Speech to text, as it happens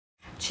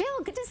Jill,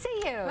 good to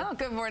see you. Well,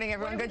 good morning,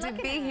 everyone. Good to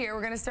be here.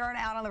 We're going to start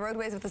out on the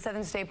roadways with the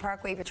Southern State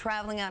Parkway if you're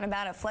traveling out and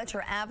about at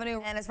Fletcher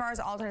Avenue. And as far as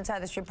alternate side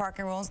of the street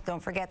parking rules, don't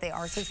forget they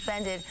are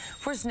suspended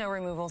for snow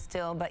removal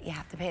still, but you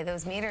have to pay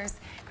those meters.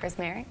 Chris,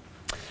 Mary?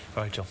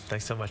 All right, Jill.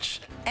 Thanks so much.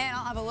 And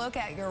I'll have a look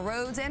at your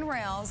roads and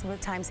rails with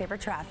time saver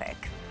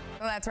traffic.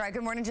 Well, that's right.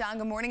 Good morning, John.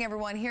 Good morning,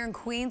 everyone. Here in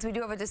Queens, we do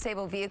have a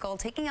disabled vehicle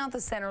taking out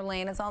the center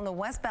lane. It's on the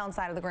westbound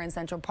side of the Grand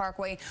Central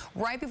Parkway,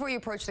 right before you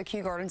approach the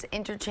Kew Gardens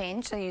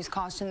interchange, so use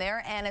caution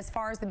there. And as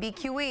far as the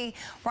BQE,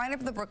 right up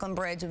the Brooklyn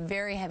Bridge,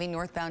 very heavy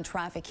northbound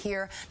traffic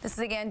here. This is,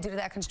 again, due to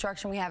that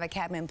construction we have at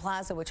Cadman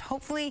Plaza, which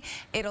hopefully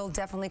it'll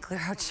definitely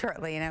clear out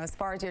shortly. And as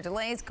far as your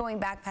delays, going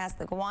back past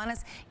the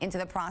Gowanus into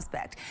the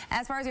Prospect.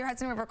 As far as your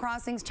Hudson River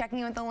crossings, checking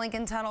in with the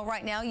Lincoln Tunnel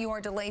right now, you are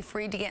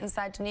delay-free to get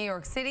inside to New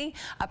York City,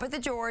 up at the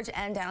George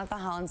and down at the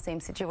Holland, same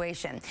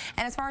situation.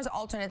 And as far as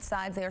alternate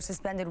sides, they are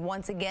suspended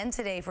once again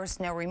today for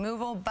snow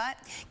removal, but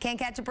can't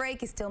catch a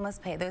break. You still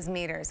must pay those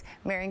meters.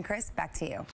 Mary and Chris, back to you.